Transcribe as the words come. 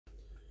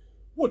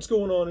What's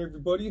going on,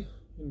 everybody,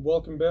 and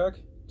welcome back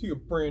to a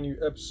brand new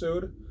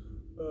episode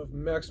of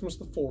Maximus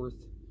the Fourth.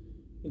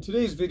 In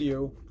today's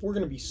video, we're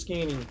going to be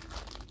scanning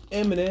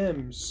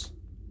M&M's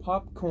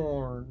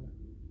popcorn.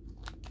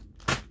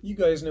 You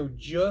guys know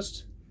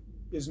just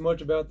as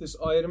much about this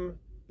item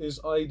as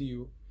I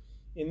do,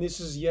 and this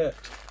is yet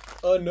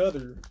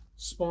another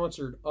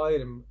sponsored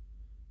item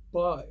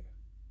by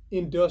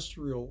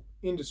Industrial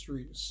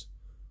Industries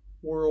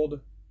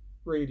World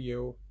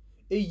Radio,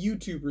 a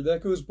YouTuber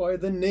that goes by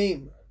the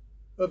name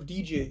of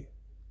DJ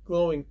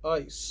Glowing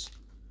Ice.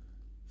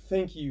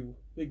 Thank you,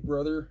 big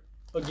brother.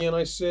 Again,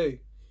 I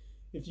say,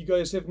 if you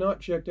guys have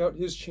not checked out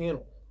his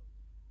channel,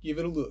 give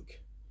it a look.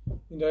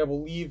 And I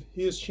will leave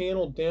his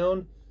channel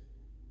down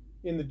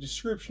in the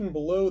description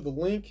below, the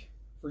link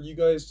for you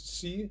guys to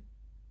see.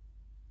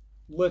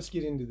 Let's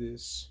get into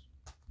this.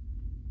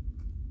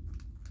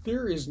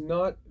 There is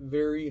not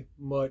very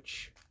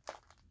much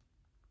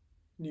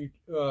new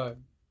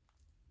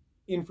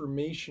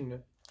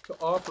information to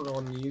offer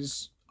on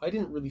these. I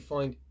didn't really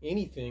find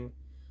anything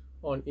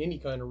on any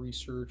kind of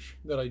research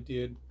that I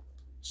did.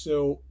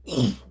 So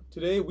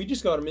today we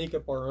just got to make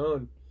up our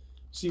own,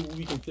 see what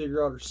we can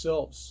figure out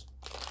ourselves.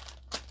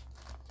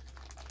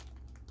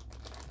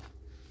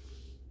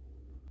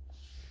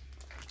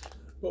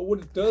 But what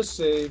it does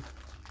say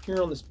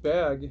here on this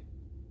bag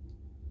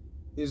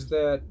is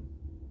that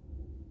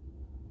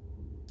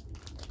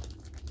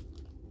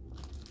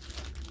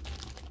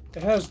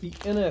it has the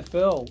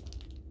NFL,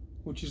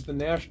 which is the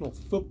National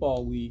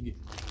Football League,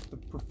 the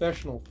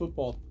Professional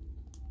Football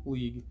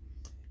League.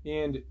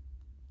 And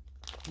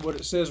what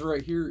it says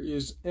right here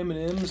is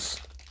M&M's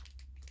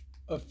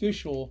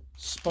official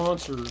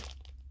sponsor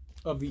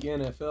of the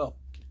NFL.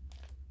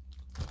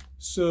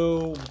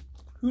 So,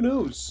 who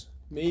knows?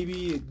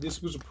 Maybe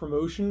this was a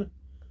promotion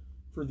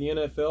for the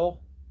NFL,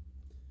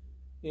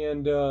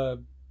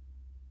 and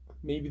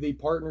maybe they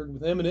partnered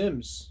with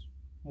M&M's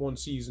one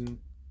season.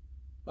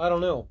 I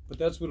don't know, but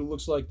that's what it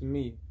looks like to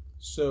me.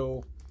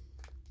 So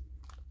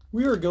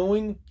we are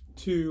going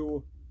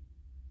to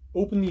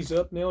open these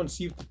up now and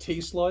see what they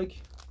taste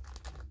like.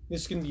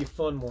 This is going to be a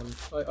fun one.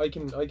 I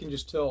can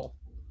just tell.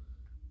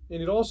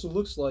 And it also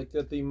looks like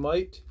that they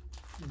might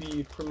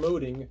be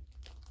promoting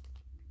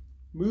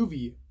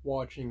movie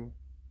watching,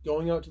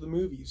 going out to the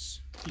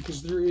movies,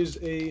 because there is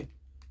a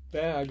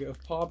bag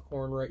of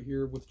popcorn right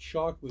here with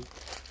chocolate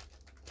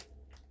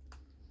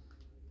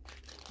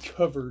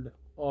covered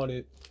on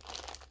it,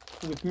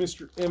 with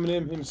Mr.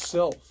 M&M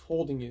himself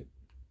holding it.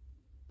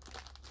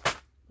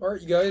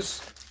 Alright, you guys,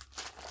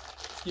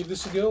 let's give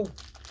this a go.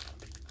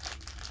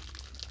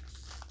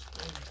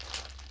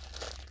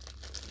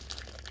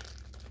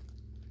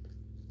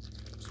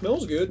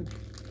 Smells good.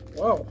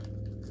 Wow.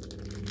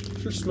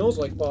 Sure smells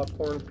like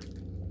popcorn.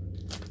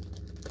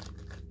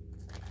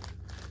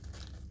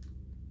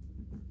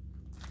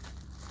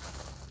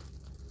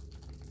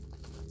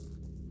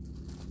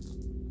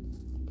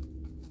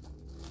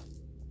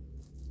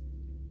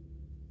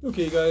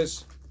 Okay,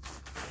 guys.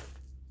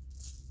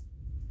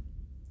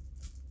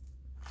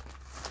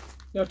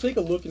 Now take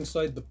a look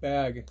inside the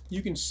bag.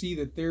 You can see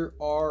that there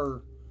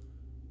are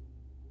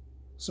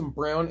some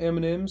brown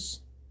M&Ms.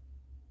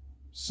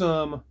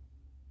 Some,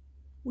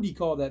 what do you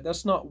call that?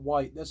 That's not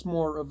white. That's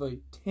more of a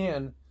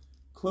tan,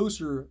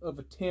 closer of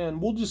a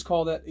tan. We'll just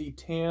call that a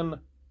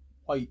tan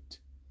white.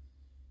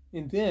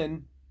 And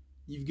then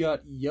you've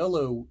got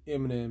yellow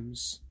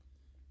M&Ms.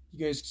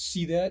 You guys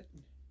see that?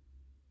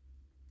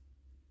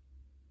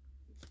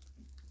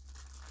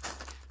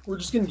 We're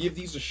just going to give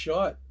these a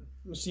shot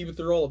and see what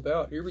they're all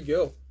about. Here we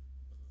go.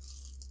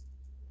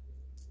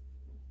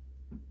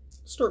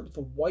 Let's start with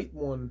the white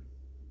one.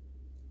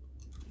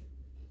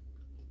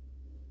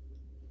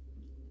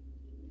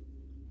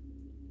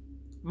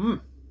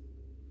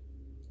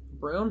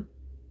 Brown.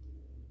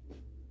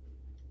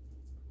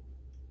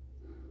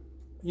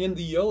 And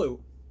the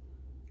yellow.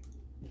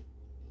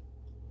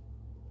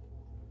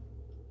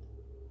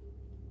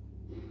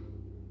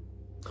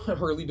 That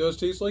really does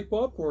taste like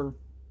popcorn.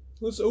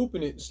 Let's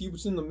open it and see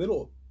what's in the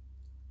middle.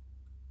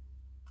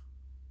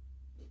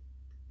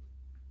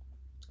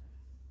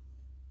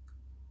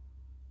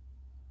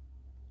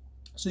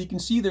 So you can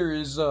see there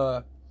is,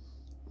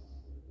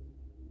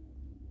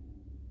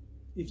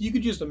 if you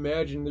could just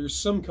imagine, there's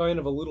some kind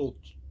of a little,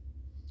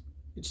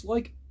 it's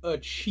like a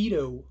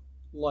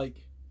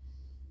Cheeto-like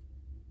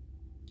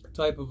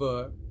type of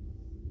a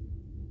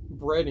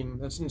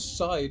breading that's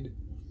inside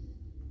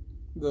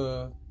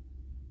the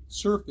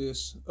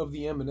surface of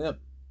the M&M.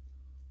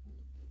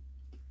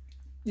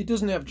 It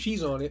doesn't have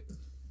cheese on it,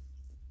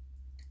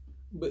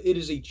 but it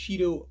is a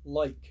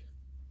Cheeto-like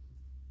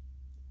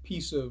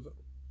piece of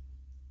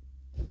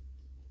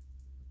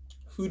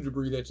food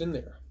debris that's in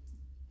there.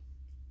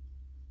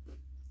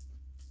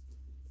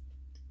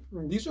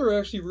 These are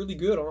actually really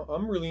good.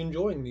 I'm really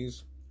enjoying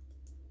these.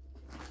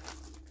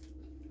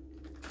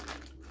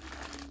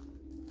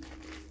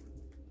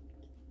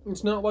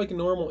 It's not like a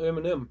normal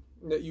M&M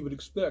that you would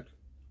expect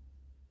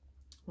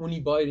when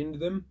you bite into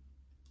them.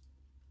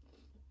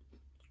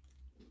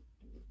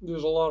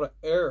 There's a lot of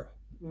air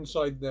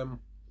inside them.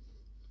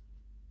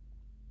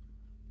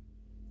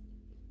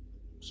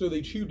 So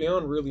they chew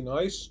down really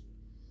nice.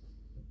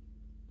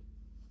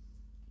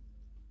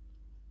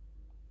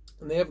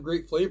 And they have a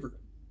great flavor.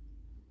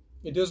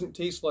 It doesn't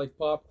taste like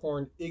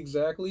popcorn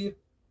exactly,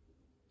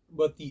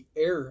 but the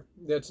air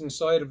that's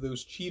inside of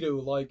those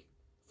Cheeto-like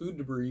food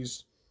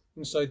debris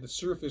inside the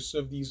surface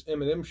of these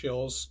M&M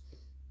shells,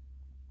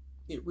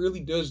 it really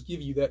does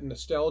give you that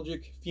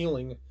nostalgic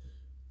feeling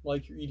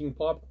like you're eating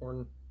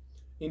popcorn.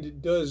 And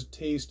it does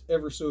taste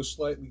ever so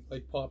slightly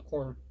like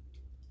popcorn.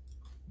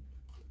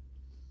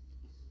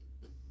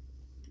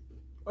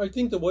 I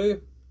think the way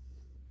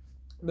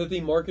that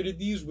they marketed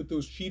these with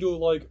those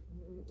Cheeto-like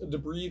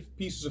debris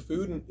pieces of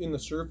food in the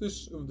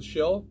surface of the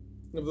shell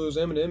of those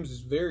M&Ms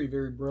is very,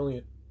 very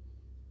brilliant.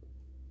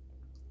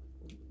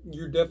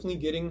 You're definitely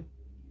getting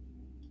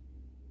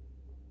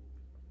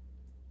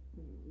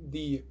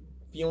the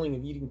feeling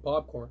of eating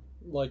popcorn,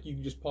 like you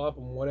can just pop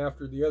them one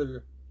after the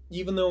other,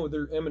 even though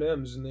they're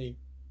M&Ms and they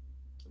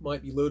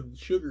might be loaded with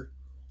sugar.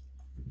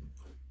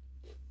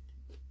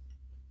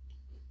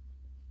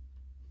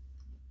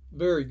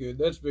 Very good.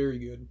 That's very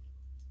good.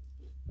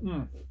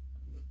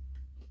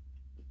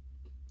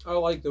 I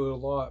like those a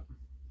lot.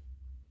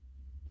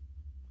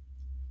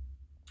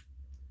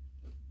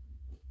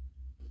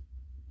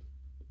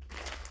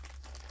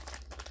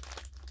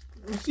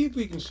 Let's see if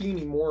we can see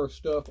any more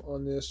stuff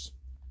on this.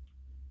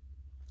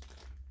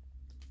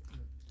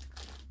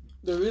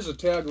 There is a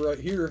tag right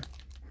here.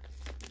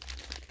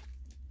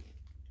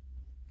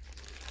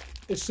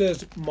 It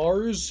says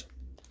Mars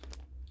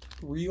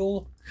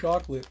Real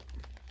Chocolate.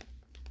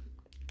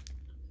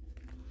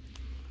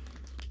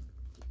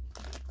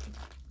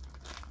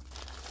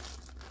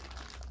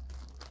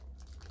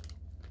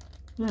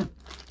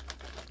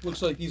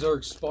 Looks like these are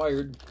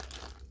expired.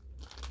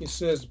 It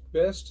says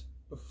best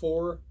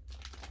before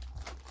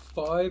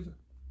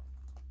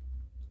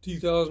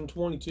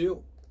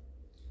 5/2022.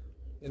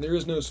 And there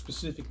is no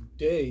specific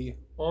day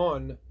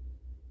on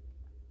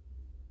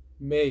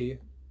May.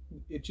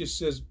 It just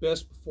says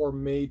best before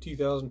May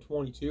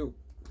 2022.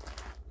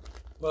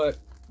 But,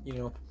 you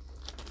know,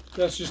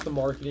 that's just the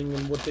marketing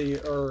and what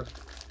they are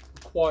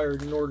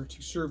required in order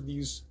to serve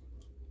these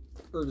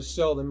or to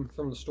sell them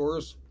from the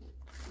stores.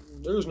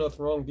 There's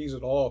nothing wrong with these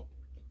at all.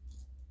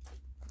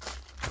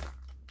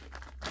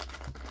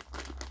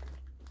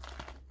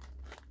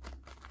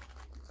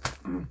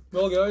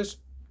 Well, guys,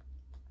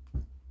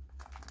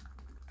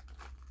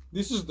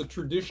 this is the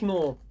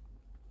traditional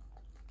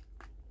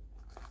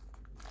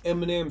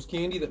M&M's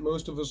candy that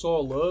most of us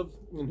all love.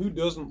 And who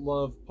doesn't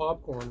love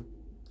popcorn?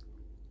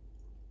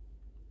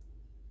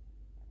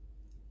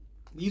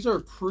 These are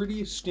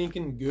pretty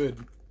stinking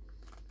good.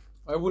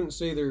 I wouldn't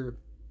say they're...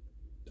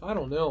 I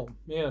don't know.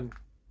 Man,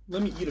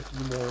 let me eat a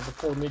few more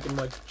before making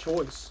my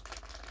choice.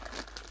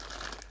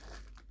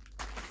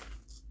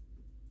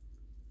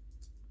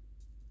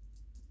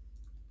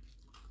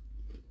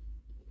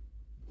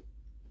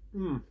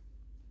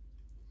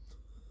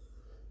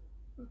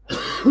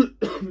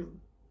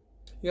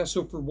 Yeah,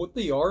 so for what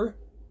they are,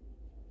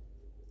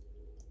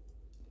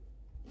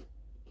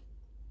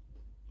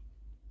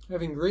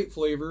 having great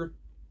flavor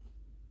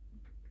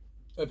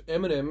of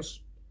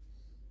M&Ms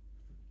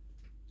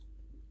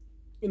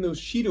and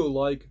those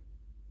Cheeto-like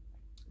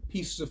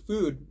pieces of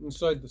food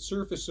inside the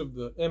surface of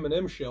the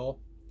M&M shell,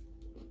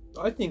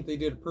 I think they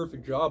did a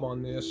perfect job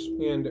on this,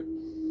 and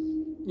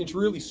it's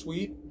really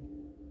sweet.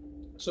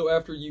 So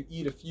after you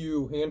eat a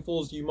few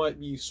handfuls, you might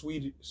be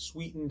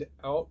sweetened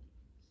out.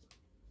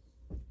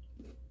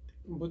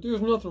 But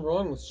there's nothing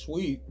wrong with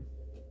sweet.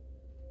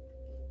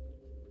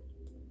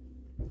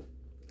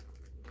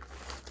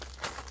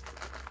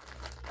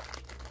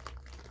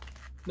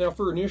 Now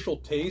for initial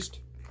taste,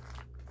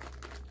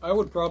 I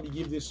would probably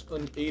give this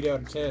an 8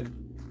 out of 10.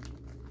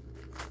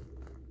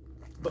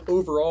 But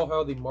overall,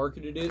 how they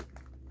marketed it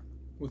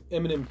with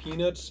M&M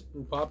peanuts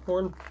and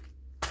popcorn,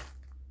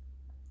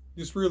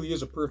 this really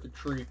is a perfect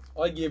treat.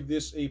 I give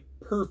this a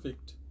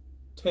perfect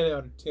 10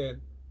 out of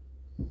 10.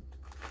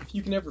 If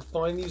you can ever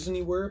find these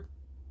anywhere,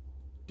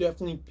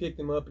 definitely pick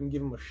them up and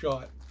give them a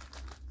shot.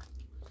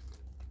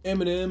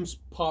 M&M's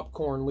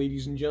popcorn,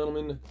 ladies and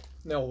gentlemen.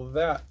 Now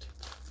that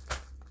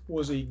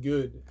was a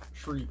good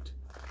treat.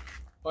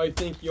 I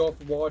thank you all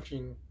for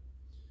watching,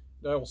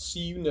 and I will see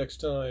you next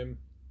time.